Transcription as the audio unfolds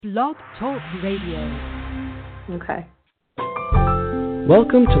Blog Talk Radio. Okay.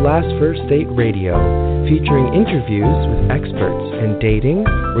 Welcome to Last First Date Radio, featuring interviews with experts in dating,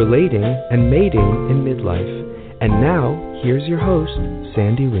 relating, and mating in midlife. And now, here's your host,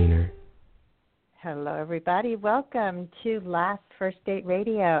 Sandy Weiner. Hello, everybody. Welcome to Last First Date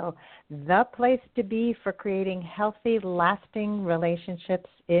Radio, the place to be for creating healthy, lasting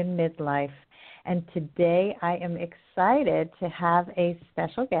relationships in midlife. And today I am excited to have a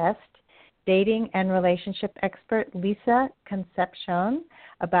special guest, dating and relationship expert Lisa Concepcion,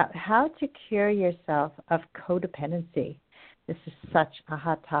 about how to cure yourself of codependency. This is such a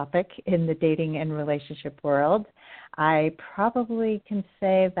hot topic in the dating and relationship world. I probably can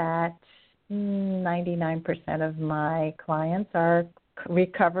say that 99% of my clients are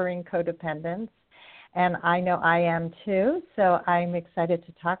recovering codependents, and I know I am too, so I'm excited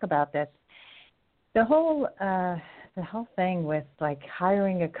to talk about this. The whole thing with like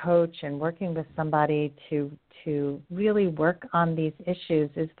hiring a coach and working with somebody to really work on these issues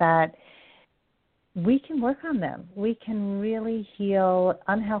is that we can work on them. We can really heal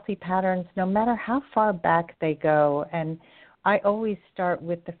unhealthy patterns no matter how far back they go. And I always start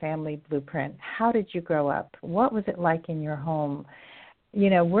with the family blueprint. How did you grow up? What was it like in your home? You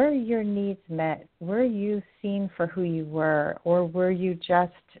know, were your needs met? Were you seen for who you were? Or were you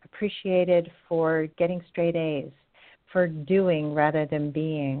just appreciated for getting straight A's, for doing rather than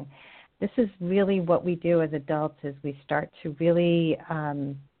being? This is really what we do as adults, is we start to really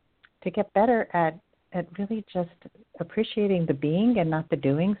to get better at really just appreciating the being and not the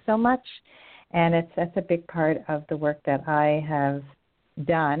doing so much. And that's a big part of the work that I have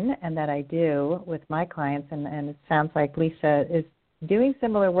done and that I do with my clients. And it sounds like Lisa is doing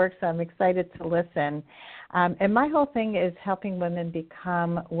similar work, so I'm excited to listen. And my whole thing is helping women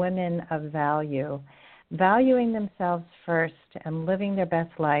become women of value, valuing themselves first and living their best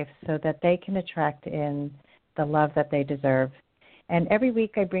life so that they can attract in the love that they deserve. And every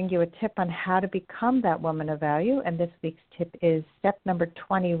week I bring you a tip on how to become that woman of value, and this week's tip is step number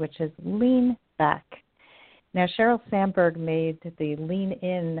 20, which is lean back. Now, Sheryl Sandberg made the lean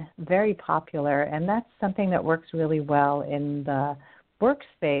in very popular, and that's something that works really well in the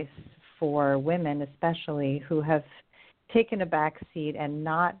workspace for women, especially who have taken a back seat and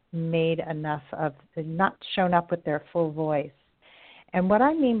not shown up with their full voice. And what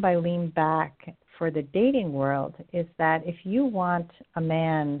I mean by lean back for the dating world is that if you want a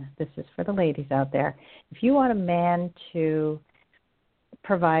man, this is for the ladies out there, if you want a man to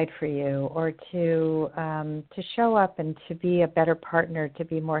provide for you or to show up and to be a better partner, to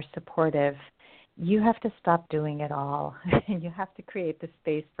be more supportive, you have to stop doing it all. And you have to create the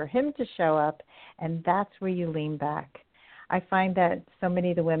space for him to show up, and that's where you lean back. I find that so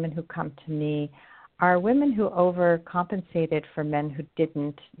many of the women who come to me are women who overcompensated for men who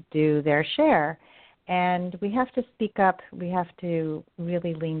didn't do their share. And we have to speak up. We have to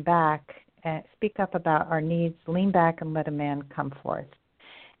really lean back, speak up about our needs, lean back and let a man come forth.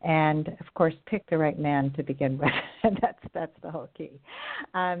 And, of course, pick the right man to begin with. That's the whole key.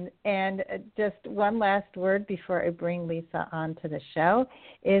 And just one last word before I bring Lisa onto the show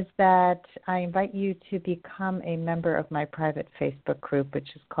is that I invite you to become a member of my private Facebook group, which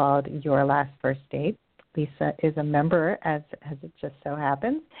is called Your Last First Date. Lisa is a member, as it just so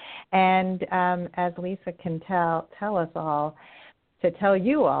happens. And as Lisa can tell us all, to tell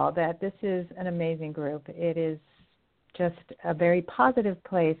you all that this is an amazing group. It is just a very positive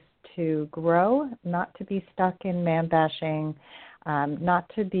place to grow, not to be stuck in man-bashing, not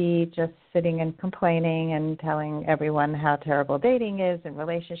to be just sitting and complaining and telling everyone how terrible dating is and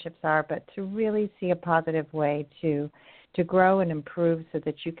relationships are, but to really see a positive way to grow and improve so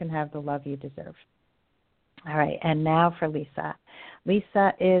that you can have the love you deserve. All right, and now for Lisa.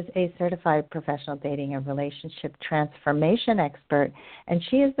 Lisa is a certified professional dating and relationship transformation expert, and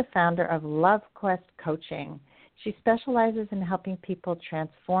she is the founder of Love Quest Coaching. She specializes in helping people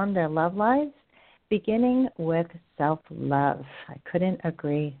transform their love lives, beginning with self-love. I couldn't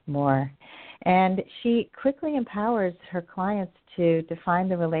agree more. And she quickly empowers her clients to define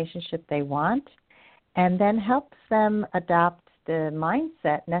the relationship they want and then helps them adopt the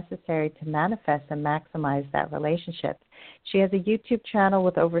mindset necessary to manifest and maximize that relationship. She has a YouTube channel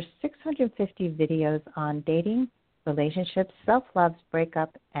with over 650 videos on dating, relationships, self-love,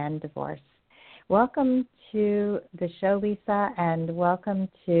 breakup, and divorce. Welcome to the show, Lisa, and welcome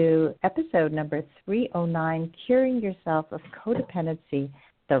to episode number 309, Curing Yourself of Codependency,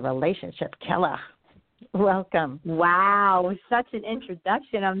 the Relationship Killer. Welcome. Wow, such an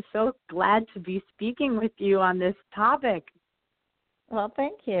introduction. I'm so glad to be speaking with you on this topic. Well,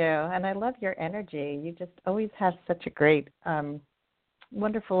 thank you, and I love your energy. You just always have such a great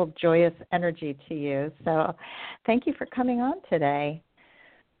wonderful, joyous energy to you. So thank you for coming on today.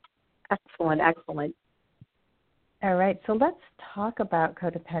 Excellent, excellent. All right, so let's talk about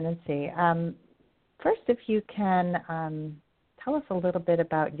codependency. First, if you can tell us a little bit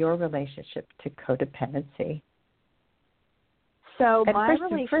about your relationship to codependency. So and my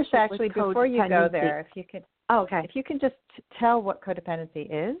relationship first, actually, with before you go there, if you can just tell what codependency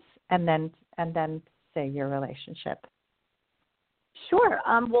is, and then say your relationship. Sure.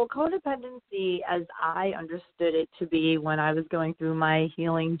 Well, codependency, as I understood it to be when I was going through my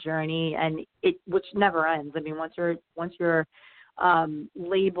healing journey, and which never ends. I mean, once you're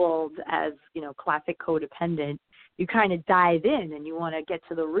labeled as, classic codependent, you kind of dive in and you want to get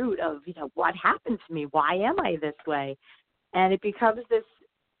to the root of, what happened to me? Why am I this way? And it becomes this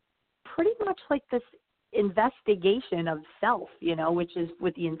pretty much like this investigation of self, which is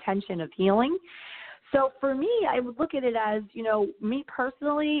with the intention of healing. So for me, I would look at it as, me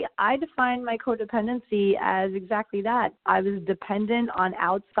personally, I define my codependency as exactly that. I was dependent on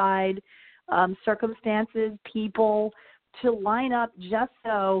outside circumstances, people, to line up just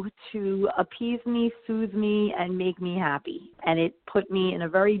so to appease me, soothe me, and make me happy. And it put me in a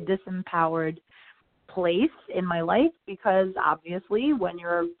very disempowered place in my life, because obviously when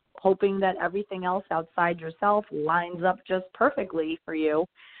you're hoping that everything else outside yourself lines up just perfectly for you,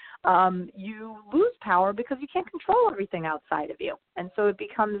 you lose power because you can't control everything outside of you. And so it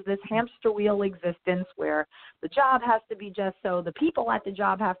becomes this hamster wheel existence where the job has to be just so, the people at the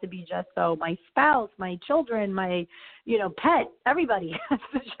job have to be just so, my spouse, my children, my, pet, everybody has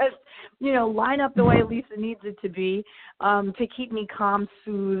to just, line up the way Lisa needs it to be, to keep me calm,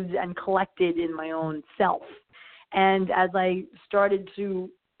 soothed, and collected in my own self. And as I started to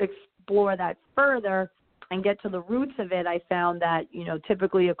explore that further and get to the roots of it, I found that,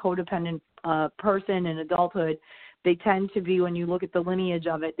 typically a codependent person in adulthood, they tend to be, when you look at the lineage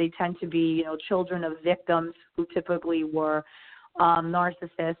of it, they tend to be, children of victims who typically were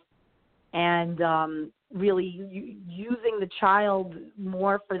narcissists, and really using the child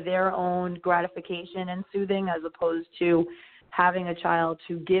more for their own gratification and soothing, as opposed to having a child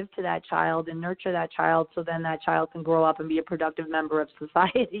to give to that child and nurture that child, so then that child can grow up and be a productive member of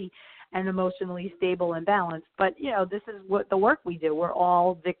society and emotionally stable and balanced. But, this is what the work we do. We're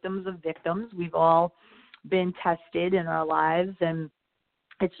all victims of victims. We've all been tested in our lives, and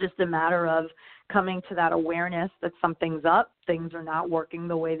it's just a matter of coming to that awareness that something's up, things are not working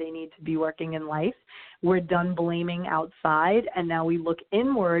the way they need to be working in life. We're done blaming outside, and now we look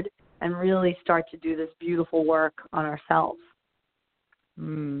inward and really start to do this beautiful work on ourselves.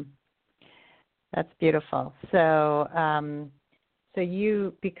 That's beautiful. So, so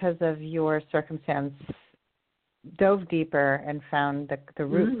you, because of your circumstance, dove deeper and found the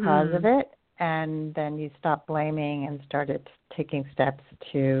root cause of it, and then you stopped blaming and started taking steps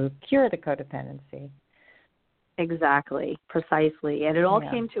to cure the codependency. Exactly, precisely. And it all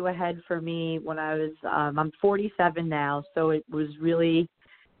came to a head for me when I was, I'm 47 now, so it was really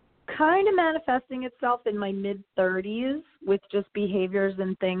kind of manifesting itself in my mid-30s with just behaviors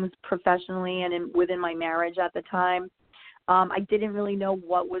and things professionally and within my marriage at the time. I didn't really know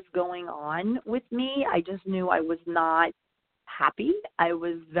what was going on with me. I just knew I was not happy. I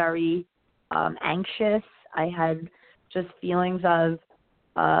was very anxious. I had just feelings of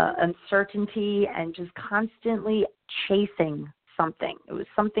uncertainty and just constantly chasing something. It was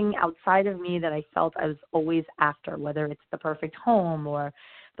something outside of me that I felt I was always after, whether it's the perfect home or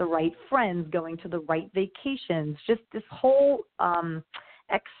the right friends, going to the right vacations, just this whole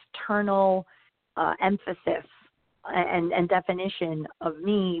external emphasis and definition of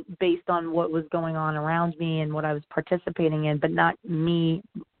me based on what was going on around me and what I was participating in, but not me,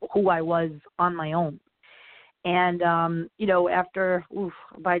 who I was on my own. And, after,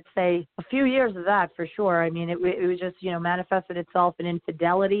 I'd say a few years of that for sure, I mean, it was just, manifested itself in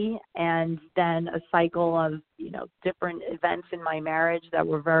infidelity, and then a cycle of, different events in my marriage that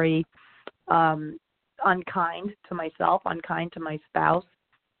were very unkind to myself, unkind to my spouse,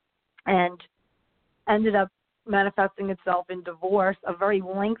 and ended up manifesting itself in divorce, a very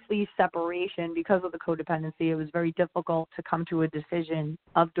lengthy separation because of the codependency. It was very difficult to come to a decision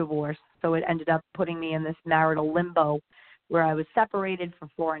of divorce. So it ended up putting me in this marital limbo where I was separated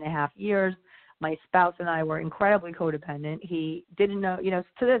for 4.5 years. My spouse and I were incredibly codependent. He didn't know,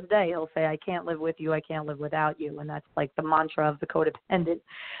 to this day, he'll say, I can't live with you, I can't live without you. And that's like the mantra of the codependent.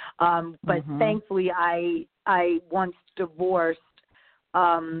 But thankfully, I once divorced,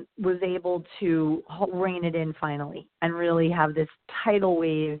 was able to rein it in finally and really have this tidal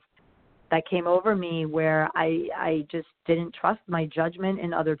wave that came over me where I just didn't trust my judgment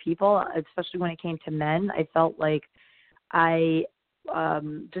in other people, especially when it came to men. I felt like I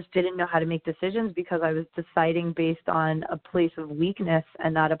just didn't know how to make decisions because I was deciding based on a place of weakness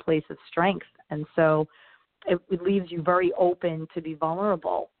and not a place of strength. And so it leaves you very open to be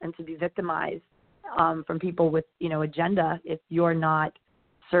vulnerable and to be victimized from people with, agenda if you're not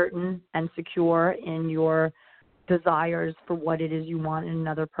certain and secure in your desires for what it is you want in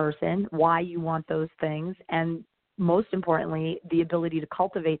another person, why you want those things, and most importantly, the ability to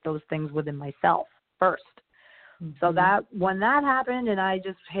cultivate those things within myself first. Mm-hmm. So that when that happened and I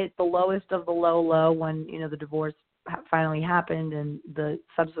just hit the lowest of the low when, the divorce finally happened and the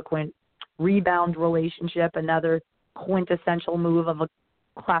subsequent rebound relationship, another quintessential move of a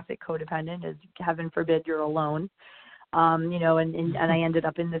classic codependent is heaven forbid you're alone. And I ended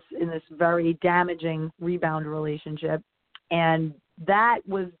up in this very damaging rebound relationship. And that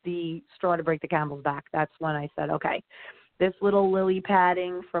was the straw to break the camel's back. That's when I said, okay, this little lily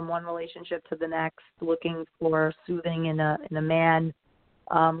padding from one relationship to the next, looking for soothing in a man,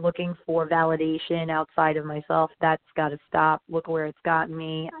 looking for validation outside of myself, that's got to stop. Look where it's gotten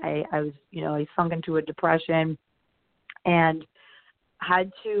me. I was, I sunk into a depression and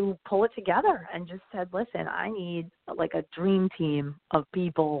had to pull it together and just said, listen, I need like a dream team of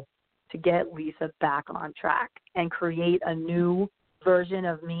people to get Lisa back on track and create a new version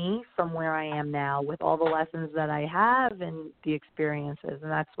of me from where I am now with all the lessons that I have and the experiences.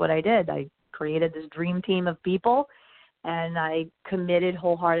 And that's what I did. I created this dream team of people and I committed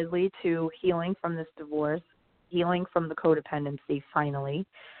wholeheartedly to healing from this divorce, healing from the codependency finally,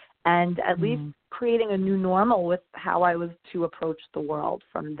 and at least creating a new normal with how I was to approach the world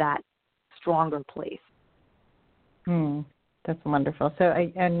from that stronger place. That's wonderful.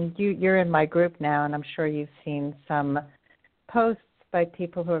 So, you're in my group now, and I'm sure you've seen some posts by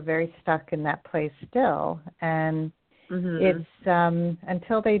people who are very stuck in that place still. And it's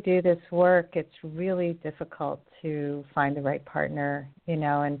until they do this work, it's really difficult to find the right partner,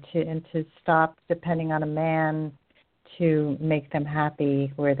 and to stop depending on a man to make them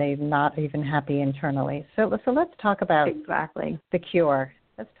happy where they're not even happy internally. So let's talk about exactly the cure.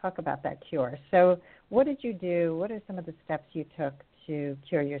 Let's talk about that cure. So what did you do? What are some of the steps you took to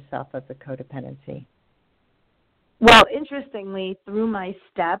cure yourself of the codependency? Well, interestingly, through my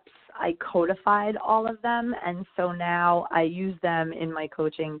steps, I codified all of them, and so now I use them in my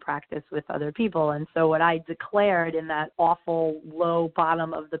coaching practice with other people. And so what I declared in that awful low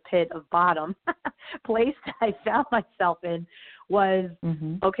bottom of the pit of bottom place that I found myself in was,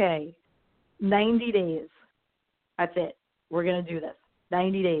 okay, 90 days. That's it. We're going to do this.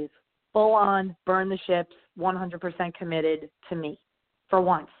 90 days. Full on, burn the ships, 100% committed to me for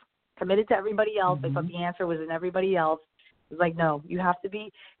once. Committed to everybody else. I thought the answer was in everybody else. It was like, no, you have to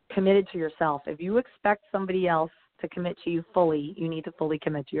be committed to yourself. If you expect somebody else to commit to you fully, you need to fully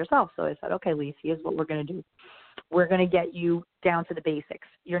commit to yourself. So I said, okay, Lisa, here's what we're going to do. We're going to get you down to the basics.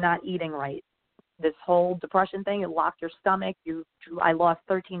 You're not eating right. This whole depression thing, it locked your stomach. I lost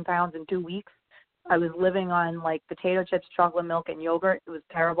 13 pounds in 2 weeks. I was living on like potato chips, chocolate milk, and yogurt. It was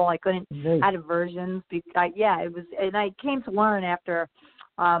terrible. I couldn't add aversions. It was, and I came to learn after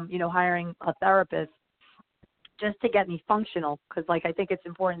hiring a therapist just to get me functional, because I think it's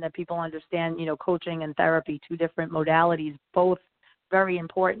important that people understand, coaching and therapy, two different modalities, both very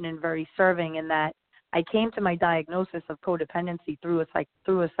important and very serving, in that I came to my diagnosis of codependency through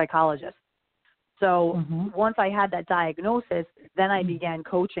a psychologist. So once I had that diagnosis, then I began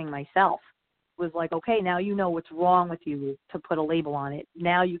coaching myself. It was like, okay, now you know what's wrong with you, to put a label on it.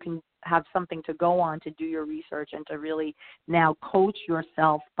 Now you can have something to go on to do your research and to really now coach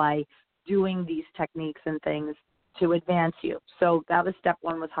yourself by doing these techniques and things to advance you. So that was step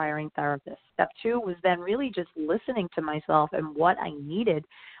one, was hiring therapists. Step two was then really just listening to myself and what I needed.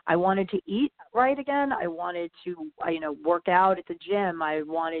 I wanted to eat right again. I wanted to, work out at the gym. I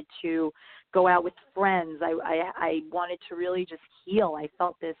wanted to go out with friends. I wanted to really just heal. I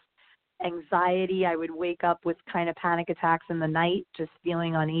felt this anxiety. I would wake up with kind of panic attacks in the night, just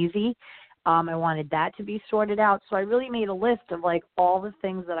feeling uneasy. I wanted that to be sorted out. So I really made a list of all the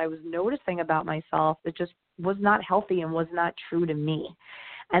things that I was noticing about myself that just was not healthy and was not true to me.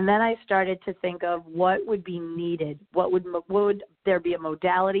 And then I started to think of what would be needed. What would there be a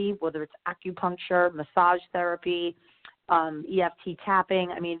modality, whether it's acupuncture, massage therapy, EFT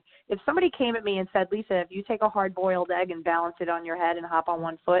tapping. I mean, if somebody came at me and said, Lisa, if you take a hard-boiled egg and balance it on your head and hop on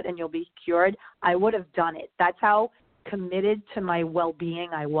one foot and you'll be cured, I would have done it. That's how committed to my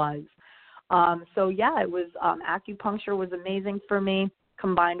well-being I was. It was acupuncture was amazing for me,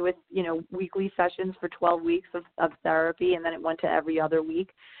 combined with, weekly sessions for 12 weeks of therapy, and then it went to every other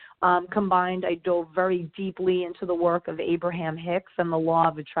week. Combined, I dove very deeply into the work of Abraham Hicks and the law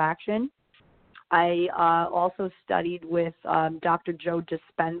of attraction. I also studied with Dr. Joe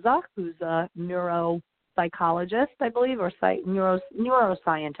Dispenza, who's a neuropsychologist, I believe, or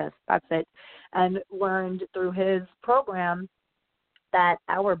neuroscientist, that's it, and learned through his program that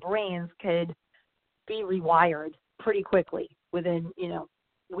our brains could be rewired pretty quickly. Within,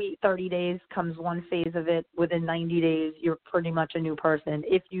 30 days comes one phase of it. Within 90 days, you're pretty much a new person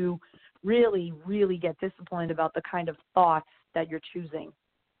if you really, really get disciplined about the kind of thoughts that you're choosing.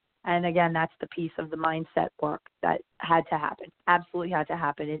 And again, that's the piece of the mindset work that had to happen, absolutely had to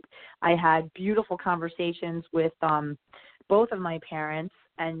happen. I had beautiful conversations with both of my parents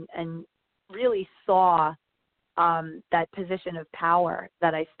and really saw that position of power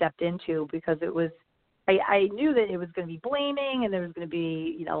that I stepped into, because it was, I knew that it was going to be blaming, and there was going to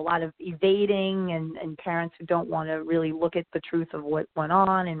be, a lot of evading and parents who don't want to really look at the truth of what went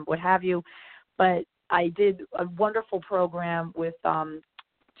on and what have you. But I did a wonderful program with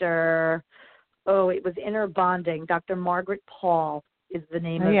it was Inner Bonding. Dr. Margaret Paul is the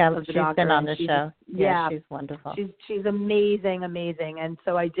name of the doctor. She's been on the show. Yeah, she's wonderful. She's amazing. And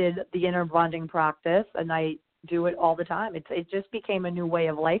so I did the Inner Bonding practice, and I do it all the time. It just became a new way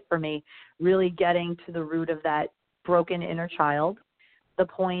of life for me, really getting to the root of that broken inner child, the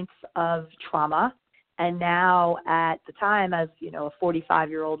points of trauma, and now at the time as, a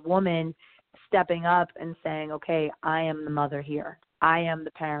 45-year-old woman, stepping up and saying, okay, I am the mother here. I am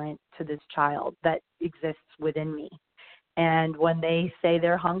the parent to this child that exists within me. And when they say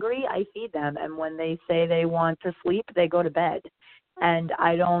they're hungry, I feed them. And when they say they want to sleep, they go to bed. And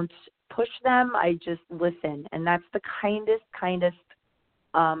I don't push them, I just listen. And that's the kindest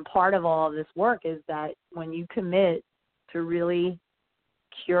part of all of this work, is that when you commit to really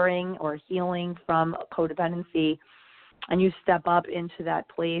curing or healing from codependency, and you step up into that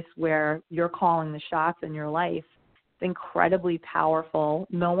place where you're calling the shots in your life, it's incredibly powerful.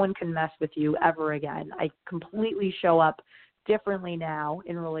 No one can mess with you ever again. I completely show up differently now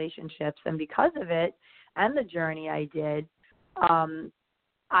in relationships, and because of it and the journey I did,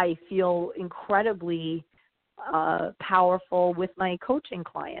 I feel incredibly powerful with my coaching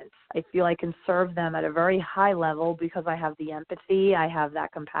clients. I feel I can serve them at a very high level because I have the empathy, I have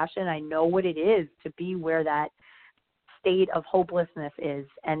that compassion, I know what it is to be where that state of hopelessness is,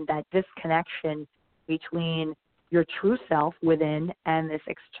 and that disconnection between your true self within and this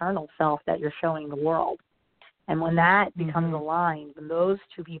external self that you're showing the world. And when that becomes aligned, when those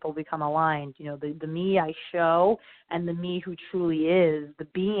two people become aligned, the me I show and the me who truly is, the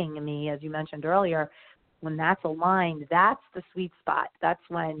being me, as you mentioned earlier, when that's aligned, that's the sweet spot. That's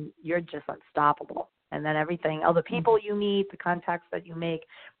when you're just unstoppable. And then everything, other people you meet, the contacts that you make,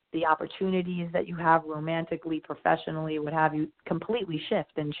 the opportunities that you have romantically, professionally, what have you, completely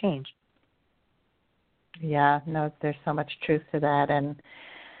shift and change. Yeah, no, there's so much truth to that. And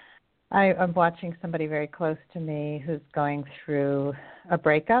I'm watching somebody very close to me who's going through a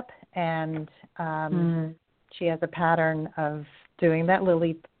breakup, and she has a pattern of doing that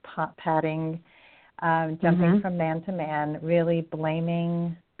lily padding, jumping from man to man, really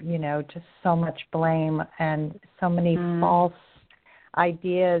blaming, just so much blame and so many false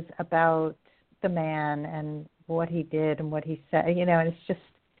ideas about the man and what he did and what he said, and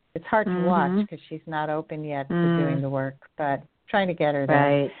it's hard to watch because she's not open yet to doing the work, but trying to get her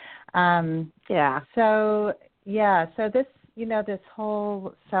there. Right. So this, this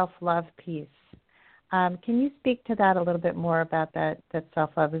whole self-love piece, can you speak to that a little bit more about that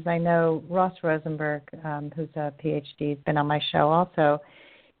self-love? As I know Ross Rosenberg, who's a PhD, has been on my show also.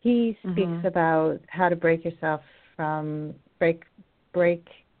 He speaks about how to break yourself from, break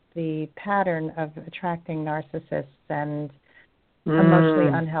the pattern of attracting narcissists and emotionally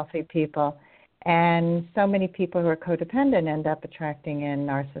unhealthy people. And so many people who are codependent end up attracting in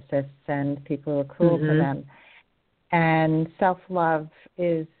narcissists and people who are cruel to them. And self-love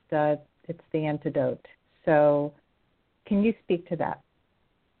is the antidote. So can you speak to that?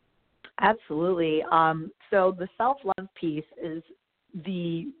 Absolutely. So the self-love piece is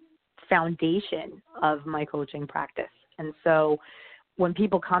the foundation of my coaching practice. And so when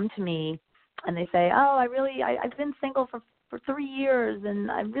people come to me and they say, I've been single for 3 years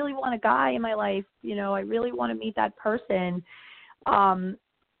and I really want a guy in my life, I really want to meet that person,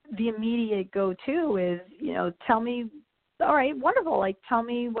 the immediate go-to is, tell me, all right, wonderful, like tell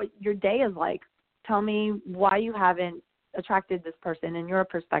me what your day is like. Tell me why you haven't attracted this person in your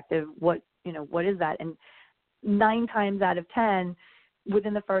perspective. What is that? And 9 times out of 10,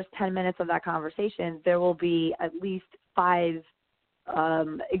 within the first 10 minutes of that conversation, there will be at least 5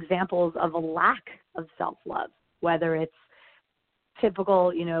 examples of a lack of self-love, whether it's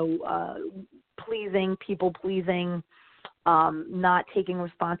typical, people-pleasing, not taking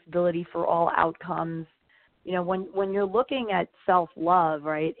responsibility for all outcomes. You know, when you're looking at self-love,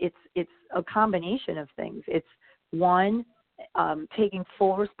 right, it's a combination of things. It's one, taking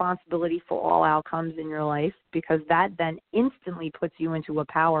full responsibility for all outcomes in your life, because that then instantly puts you into a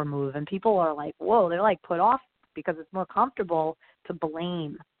power move. And people are like, whoa, they're like put off because it's more comfortable to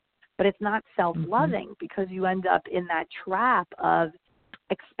blame. But it's not self-loving, because you end up in that trap of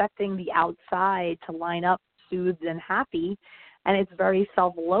expecting the outside to line up soothed and happy. And it's very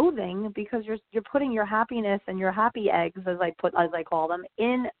self-loathing, because you're putting your happiness and your happy eggs, as I call them,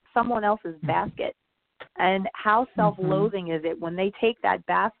 in someone else's basket. And how self-loathing is it when they take that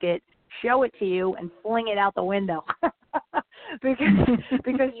basket, show it to you, and fling it out the window?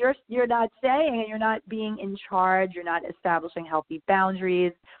 because you're not saying, and you're not being in charge. You're not establishing healthy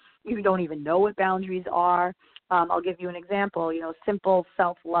boundaries. You don't even know what boundaries are. I'll give you an example. You know, simple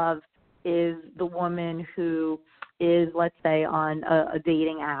self-love is the woman who is, let's say, on a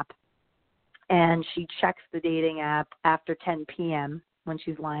dating app, and she checks the dating app after 10 p.m. when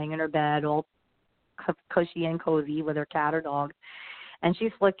she's lying in her bed all cushy and cozy with her cat or dog, and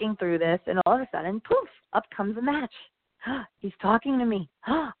she's flicking through this, and all of a sudden, poof, up comes a match. He's talking to me.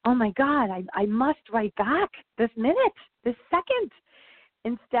 Oh, my God, I must write back this minute, this second.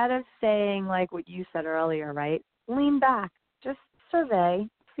 Instead of saying, like what you said earlier, right, lean back, just survey,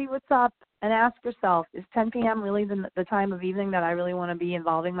 see what's up, and ask yourself, is 10 p.m. really the time of evening that I really want to be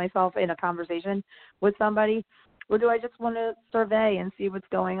involving myself in a conversation with somebody? Or do I just want to survey and see what's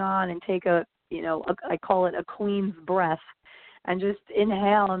going on and take I call it a queen's breath, and just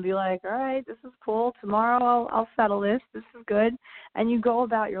inhale and be like, all right, this is cool. Tomorrow I'll settle this. This is good. And you go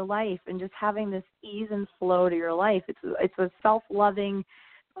about your life and just having this ease and flow to your life. It's a self-loving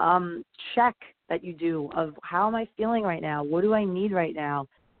check that you do of, how am I feeling right now? What do I need right now?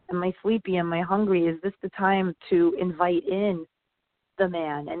 Am I sleepy? Am I hungry? Is this the time to invite in the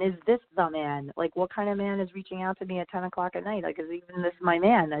man? And is this the man? Like, what kind of man is reaching out to me at 10 o'clock at night? Like, is even this my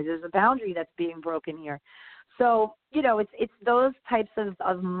man? There's a boundary that's being broken here. So, you know, it's those types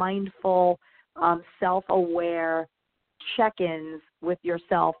of mindful, self-aware check-ins with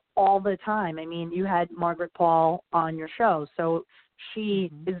yourself all the time. I mean, you had Margaret Paul on your show, so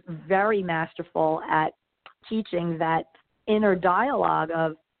she is very masterful at teaching that inner dialogue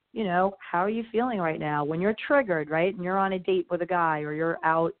of, you know, how are you feeling right now? When you're triggered, right, and you're on a date with a guy, or you're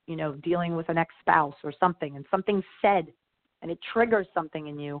out, you know, dealing with an ex-spouse or something, and something's said and it triggers something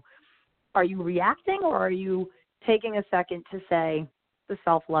in you, are you reacting, or are you taking a second to say the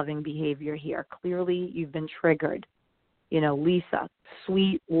self-loving behavior here? Clearly you've been triggered. You know, Lisa,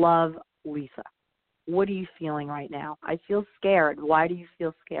 sweet love Lisa, what are you feeling right now? I feel scared. Why do you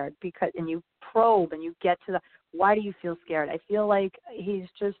feel scared? And you probe and you get to why do you feel scared? I feel like he's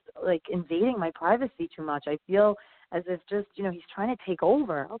just like invading my privacy too much. I feel as if just, you know, he's trying to take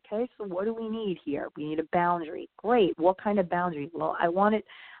over. Okay, so what do we need here? We need a boundary. Great. What kind of boundary? Well, I want him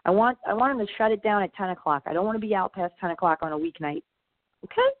to shut it down at 10 o'clock. I don't want to be out past 10 o'clock on a weeknight.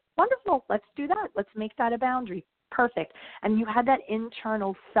 Okay, wonderful. Let's do that. Let's make that a boundary. Perfect. And you had that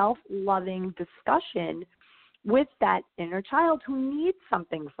internal self-loving discussion with that inner child who needs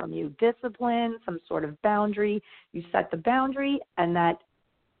something from you, discipline, some sort of boundary. You set the boundary, and that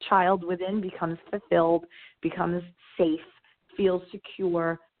child within becomes fulfilled, becomes safe, feels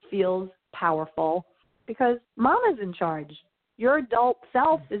secure, feels powerful, because mama's in charge. Your adult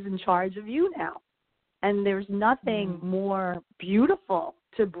self is in charge of you now. And there's nothing more beautiful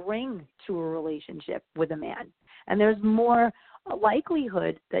to bring to a relationship with a man. And there's more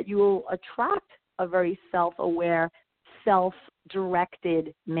likelihood that you will attract a very self-aware,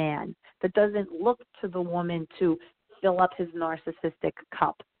 self-directed man that doesn't look to the woman to fill up his narcissistic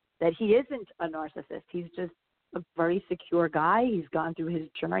cup, that he isn't a narcissist. He's just a very secure guy. He's gone through his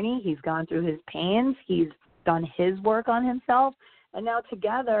journey. He's gone through his pains. He's done his work on himself. And now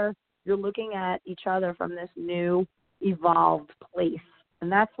together, you're looking at each other from this new, evolved place.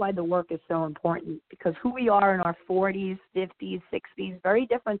 And that's why the work is so important, because who we are in our 40s, 50s, 60s, very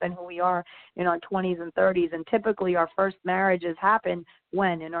different than who we are in our 20s and 30s. And typically our first marriages happen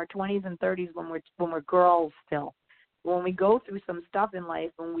when? In our 20s and 30s, when we're girls still. When we go through some stuff in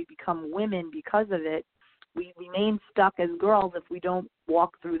life, when we become women because of it, we remain stuck as girls if we don't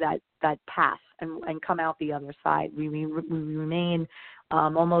walk through that path and come out the other side. We remain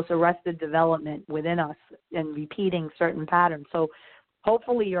almost arrested development within us and repeating certain patterns. So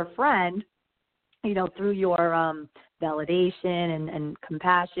hopefully your friend, you know, through your validation and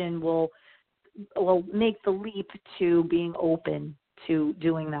compassion will make the leap to being open to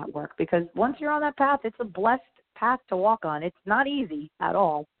doing that work. Because once you're on that path, it's a blessed path to walk on. It's not easy at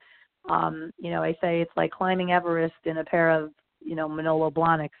all, I say it's like climbing Everest in a pair of, Manolo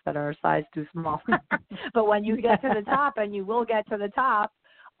Blahniks that are a size too small. But when you get to the top, and you will get to the top,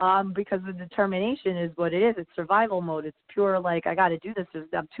 because the determination is what it is. It's survival mode. It's pure, like, I got to do this.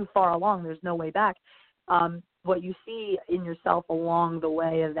 I'm too far along. There's no way back. What you see in yourself along the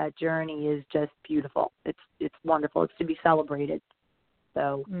way of that journey is just beautiful. It's wonderful. It's to be celebrated.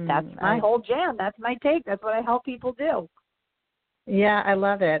 So that's my whole jam. That's my take. That's what I help people do. Yeah, I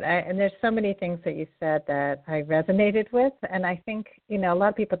love it. And there's so many things that you said that I resonated with. And I think, a lot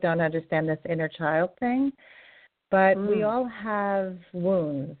of people don't understand this inner child thing, but we all have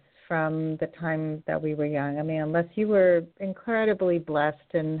wounds from the time that we were young. I mean, unless you were incredibly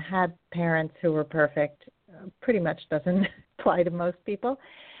blessed and had parents who were perfect, pretty much doesn't apply to most people.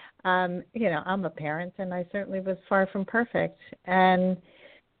 I'm a parent, and I certainly was far from perfect. And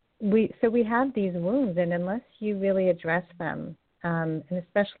we have these wounds, and unless you really address them, and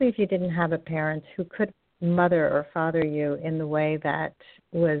especially if you didn't have a parent who could mother or father you in the way that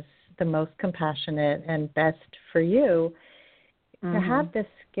was the most compassionate and best for you, to have this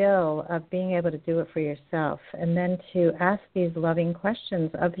skill of being able to do it for yourself, and then to ask these loving questions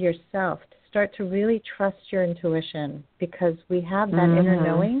of yourself, to start to really trust your intuition, because we have that inner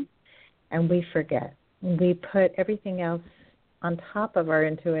knowing and we forget. We put everything else on top of our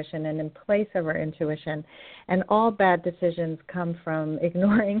intuition and in place of our intuition, and all bad decisions come from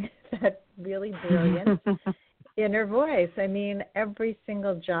ignoring that really brilliant inner voice. I mean, every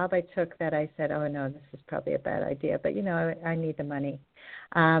single job I took that I said, oh, no, this is probably a bad idea, but, I need the money.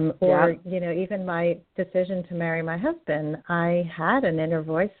 Even my decision to marry my husband, I had an inner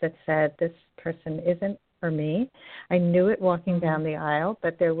voice that said, this person isn't for me. I knew it walking down the aisle,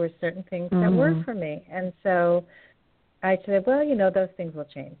 but there were certain things that were for me. And so I said, well, those things will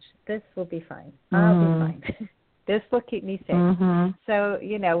change. This will be fine. I'll be fine. This will keep me safe. So,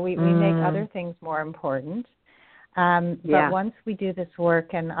 we make other things more important. But once we do this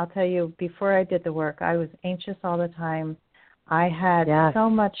work, and I'll tell you, before I did the work, I was anxious all the time. I had so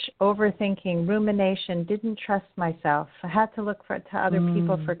much overthinking, rumination, didn't trust myself. I had to look to other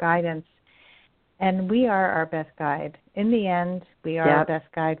people for guidance. And we are our best guide. In the end, we are our best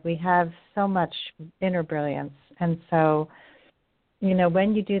guide. We have so much inner brilliance. And so,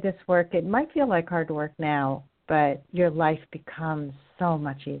 when you do this work, it might feel like hard work now, but your life becomes so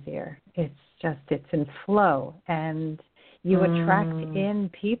much easier. It's in flow, and you attract in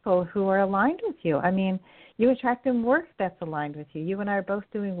people who are aligned with you. I mean, you attract in work that's aligned with you. You and I are both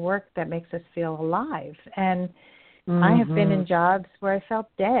doing work that makes us feel alive. And I have been in jobs where I felt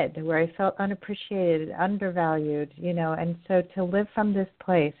dead, where I felt unappreciated, undervalued, and so to live from this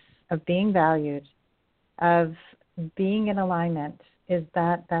place of being valued, of being in alignment,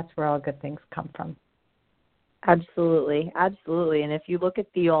 that's where all good things come from. Absolutely. And if you look at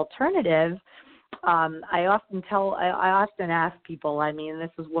the alternative, I often ask people, this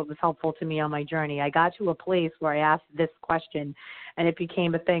is what was helpful to me on my journey. I got to a place where I asked this question, and it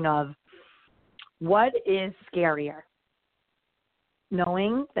became a thing of, what is scarier?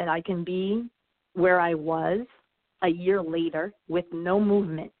 Knowing that I can be where I was a year later with no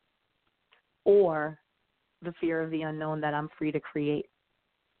movement, or the fear of the unknown that I'm free to create?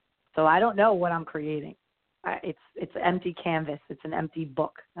 So I don't know what I'm creating. It's an empty canvas. It's an empty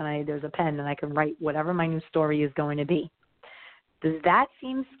book, and there's a pen, and I can write whatever my new story is going to be. Does that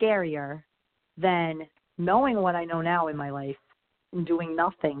seem scarier than knowing what I know now in my life and doing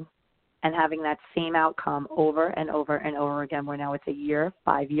nothing and having that same outcome over and over and over again, where now it's a year,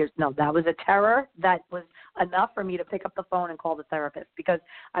 5 years? No, that was a terror that was enough for me to pick up the phone and call the therapist, because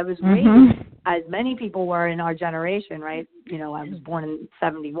I was raised, as many people were in our generation, right? I was born in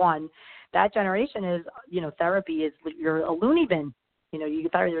 1971. That generation is, therapy is, you're a loony bin.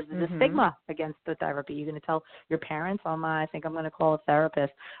 There's a stigma against the therapy. You're going to tell your parents, I think I'm going to call a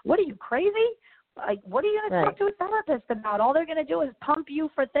therapist. What are you, crazy? Like, what are you going to talk to a therapist about? All they're going to do is pump you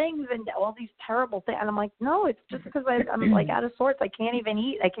for things and all these terrible things. And I'm like, no, it's just because I'm like out of sorts. I can't even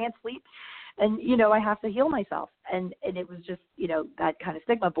eat. I can't sleep. And, I have to heal myself. And it was just, that kind of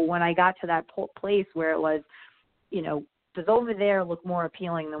stigma. But when I got to that place where it was, does over there look more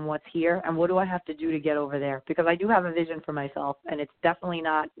appealing than what's here? And what do I have to do to get over there? Because I do have a vision for myself, and it's definitely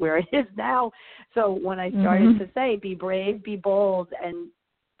not where it is now. So when I started to say, be brave, be bold, and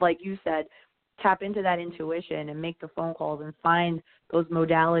like you said, tap into that intuition and make the phone calls and find those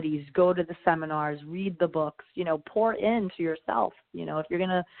modalities, go to the seminars, read the books, pour into yourself. If you're going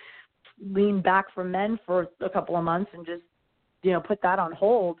to lean back from men for a couple of months and just, put that on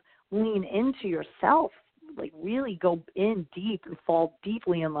hold, lean into yourself. Like, really go in deep and fall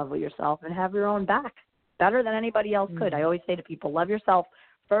deeply in love with yourself and have your own back better than anybody else could. I always say to people, love yourself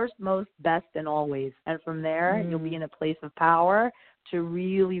first, most, best, and always. And from there, you'll be in a place of power to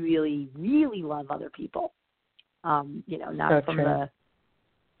really, really, really love other people. You know, not so from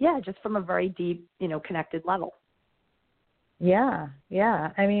true. just from a very deep, you know, connected level. Yeah.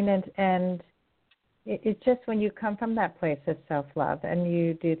 I mean, and it's just when you come from that place of self-love and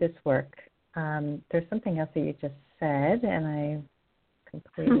you do this work, there's something else that you just said, and I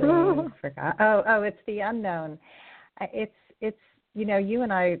completely forgot. Oh, it's the unknown. It's you know, you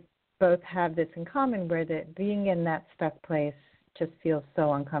and I both have this in common, where that being in that stuck place just feels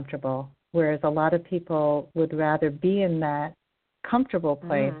so uncomfortable, whereas a lot of people would rather be in that comfortable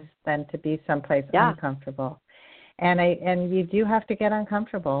place than to be someplace uncomfortable. And you do have to get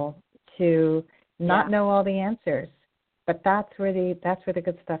uncomfortable to not know all the answers. But that's where the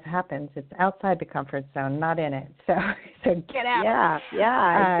good stuff happens. It's outside the comfort zone, not in it. So get out.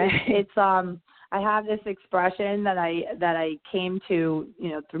 Yeah. It's I have this expression that I came to, you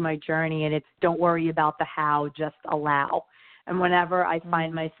know, through my journey, and it's don't worry about the how, just allow. And whenever I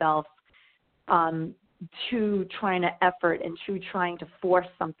find myself too trying to effort and too trying to force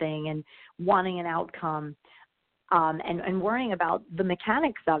something and wanting an outcome, and worrying about the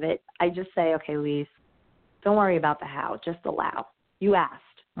mechanics of it, I just say, okay, Lise, don't worry about the how, just allow. You asked.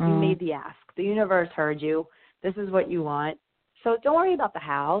 You made the ask. The universe heard you. This is what you want. So don't worry about the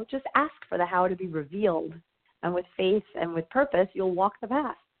how. Just ask for the how to be revealed. And with faith and with purpose, you'll walk the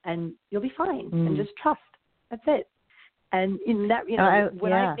path and you'll be fine. And just trust. That's it. And in that, you know,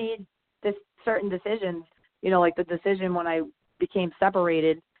 when I made this certain decisions, you know, like the decision when I became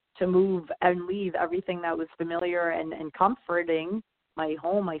separated to move and leave everything that was familiar and comforting, my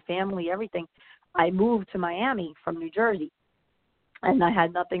home, my family, everything, I moved to Miami from New Jersey. And I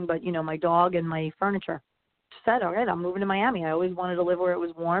had nothing but, you know, my dog and my furniture. Said, all right, I'm moving to Miami. I always wanted to live where it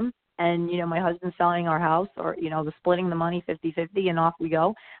was warm. And, you know, my husband's selling our house, or, you know, the splitting the money 50-50 and off we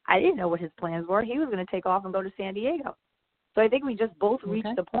go. I didn't know what his plans were. He was going to take off and go to San Diego. So I think we just both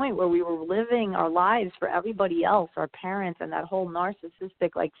reached the point where we were living our lives for everybody else, our parents, and that whole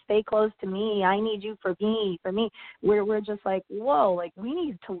narcissistic, like, stay close to me. I need you for me. Where we're just like, whoa, like, we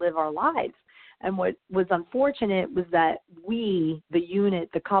need to live our lives. And what was unfortunate was that we, the unit,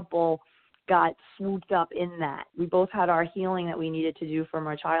 the couple, got swooped up in that. We both had our healing that we needed to do from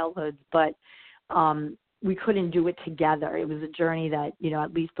our childhoods, but we couldn't do it together. It was a journey that, you know,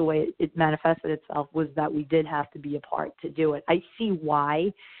 at least the way it manifested itself was that we did have to be apart to do it. I see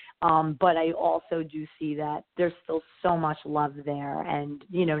why, but I also do see that there's still so much love there. And,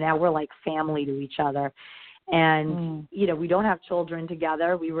 you know, now we're like family to each other. And, you know, we don't have children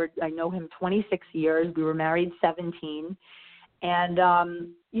together. I know him 26 years. We were married 17.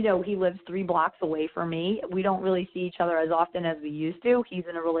 And, you know, he lives 3 blocks away from me. We don't really see each other as often as we used to. He's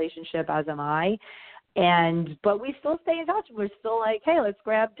in a relationship, as am I. But we still stay in touch. We're still like, hey, let's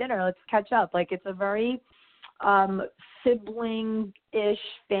grab dinner. Let's catch up. Like, it's a very sibling-ish,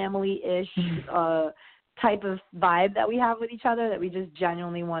 family-ish type of vibe that we have with each other, that we just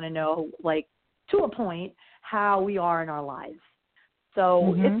genuinely want to know, like, to a point, how we are in our lives.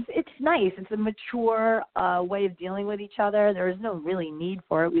 So it's nice. It's a mature way of dealing with each other. There is no really need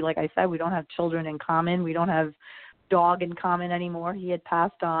for it. Like I said, we don't have children in common. We don't have dog in common anymore. He had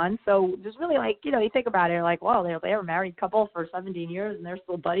passed on. So just really, like, you know, you think about it, you're like, well, they were a married couple for 17 years and they're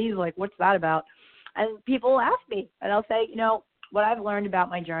still buddies. Like, what's that about? And people ask me, and I'll say, you know, what I've learned about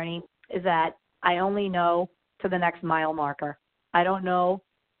my journey is that I only know to the next mile marker. I don't know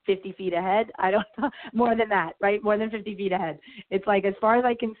 50 feet ahead. I don't know more than that, right? More than 50 feet ahead. It's like, as far as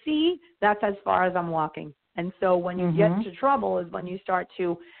I can see, that's as far as I'm walking. And so when you get into trouble is when you start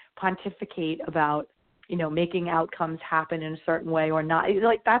to pontificate about, you know, making outcomes happen in a certain way or not.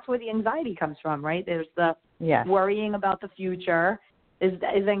 Like, that's where the anxiety comes from, right? There's the worrying about the future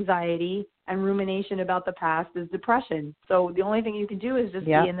is anxiety, and rumination about the past is depression. So the only thing you can do is just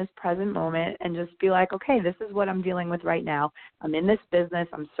be in this present moment and just be like, okay, this is what I'm dealing with right now. I'm in this business.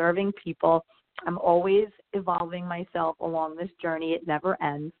 I'm serving people. I'm always evolving myself along this journey. It never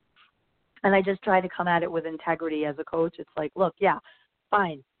ends. And I just try to come at it with integrity as a coach. It's like, look, yeah,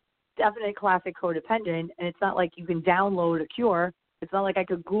 fine. Definite classic codependent. And it's not like you can download a cure. It's not like I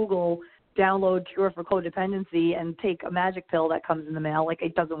could Google download cure for codependency and take a magic pill that comes in the mail. Like,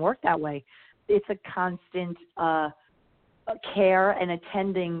 it doesn't work that way. It's a constant care and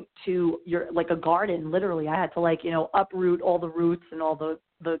attending to your, like a garden. Literally, I had to, like, you know, uproot all the roots and all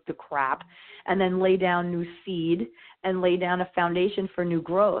the crap, and then lay down new seed and lay down a foundation for new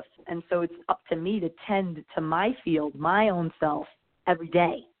growth. And so it's up to me to tend to my field, my own self, every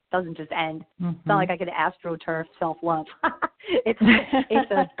day. Doesn't just end. It's not like I could astroturf self-love.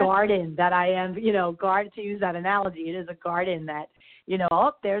 It's a garden that I am, you know, to use that analogy, it is a garden that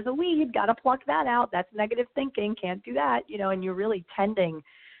Oh, there's a weed, got to pluck that out. That's negative thinking, can't do that, and you're really tending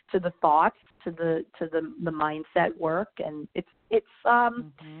to the thoughts, to the mindset work, and it's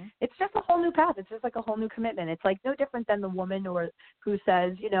just a whole new path. It's just like a whole new commitment. It's like no different than the woman who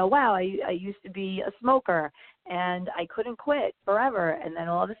says, wow, I used to be a smoker and I couldn't quit forever, and then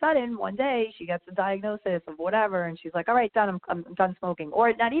all of a sudden one day she gets a diagnosis of whatever, and she's like, all right, done. I'm done smoking.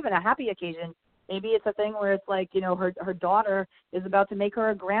 Or not even a happy occasion. Maybe it's a thing where it's like, her daughter is about to make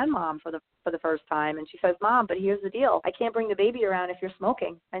her a grandmom for the first time, and she says, Mom, but here's the deal. I can't bring the baby around if you're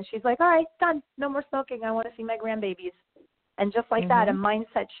smoking. And she's like, all right, done. No more smoking. I want to see my grandbabies. And just like that, a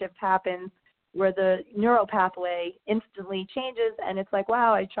mindset shift happens where the neural pathway instantly changes, and it's like,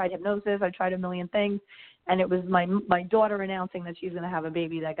 wow, I tried hypnosis, I tried a million things, and it was my daughter announcing that she's going to have a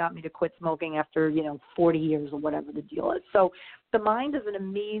baby that got me to quit smoking after, 40 years or whatever the deal is. So the mind is an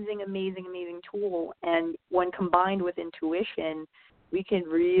amazing, amazing, amazing tool, and when combined with intuition, we can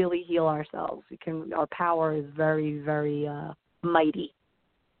really heal ourselves. Our power is very, very mighty.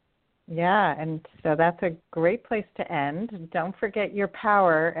 Yeah, and so that's a great place to end. Don't forget your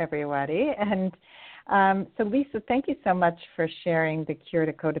power, everybody. And so, Lisa, thank you so much for sharing the cure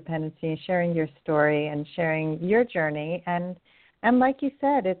to codependency, sharing your story, and sharing your journey. And like you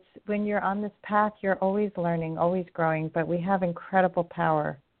said, it's when you're on this path, you're always learning, always growing, but we have incredible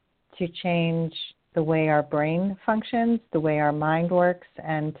power to change the way our brain functions, the way our mind works,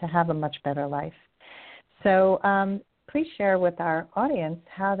 and to have a much better life. So please share with our audience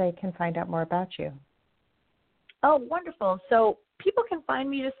how they can find out more about you. Oh, wonderful. So people can find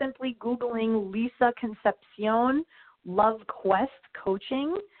me just simply Googling Lisa Concepcion Love Quest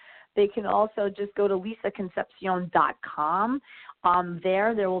Coaching. They can also just go to lisaconcepcion.com.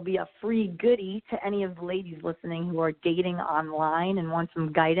 There will be a free goodie to any of the ladies listening who are dating online and want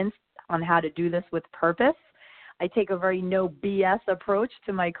some guidance on how to do this with purpose. I take a very no BS approach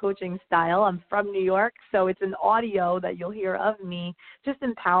to my coaching style. I'm from New York, so it's an audio that you'll hear of me just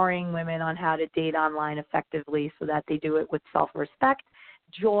empowering women on how to date online effectively so that they do it with self-respect,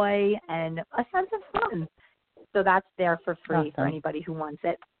 joy, and a sense of fun. So that's there for free for anybody who wants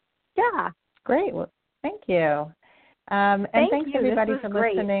it. Yeah. Great. Well, thank you. And thanks everybody for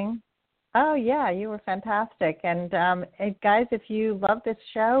listening. Oh, yeah, you were fantastic. And guys, if you love this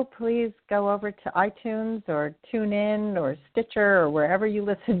show, please go over to iTunes or TuneIn or Stitcher or wherever you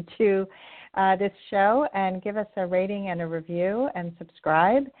listen to this show and give us a rating and a review and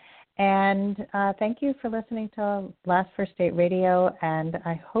subscribe. And thank you for listening to Last First Date Radio, and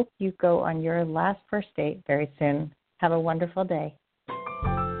I hope you go on your last first date very soon. Have a wonderful day.